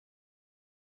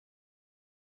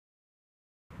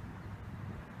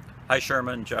Hi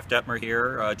Sherman, Jeff Dettmer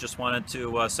here. Just wanted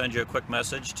to send you a quick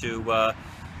message to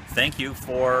thank you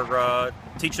for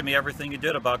teaching me everything you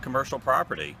did about commercial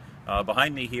property.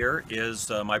 Behind me here is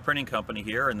my printing company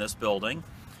here in this building,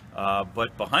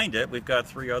 but behind it we've got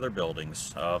 3 other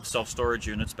buildings, self-storage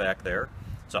units back there.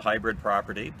 It's a hybrid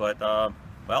property, but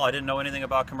well, I didn't know anything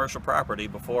about commercial property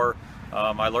before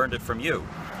I learned it from you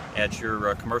at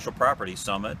your commercial property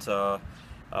summit a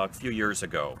few years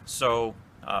ago. So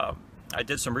I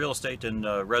did some real estate in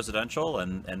residential,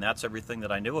 and that's everything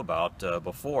that I knew about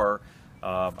before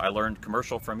I learned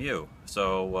commercial from you.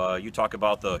 So you talk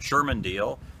about the Sherman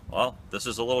deal. Well, this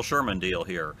is a little Sherman deal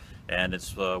here, and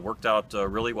it's worked out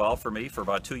really well for me for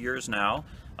about 2 years now.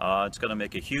 It's going to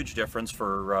make a huge difference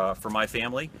for my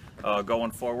family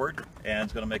going forward, and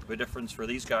it's going to make a difference for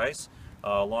these guys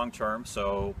long term.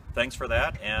 So thanks for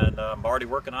that, and I'm already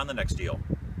working on the next deal.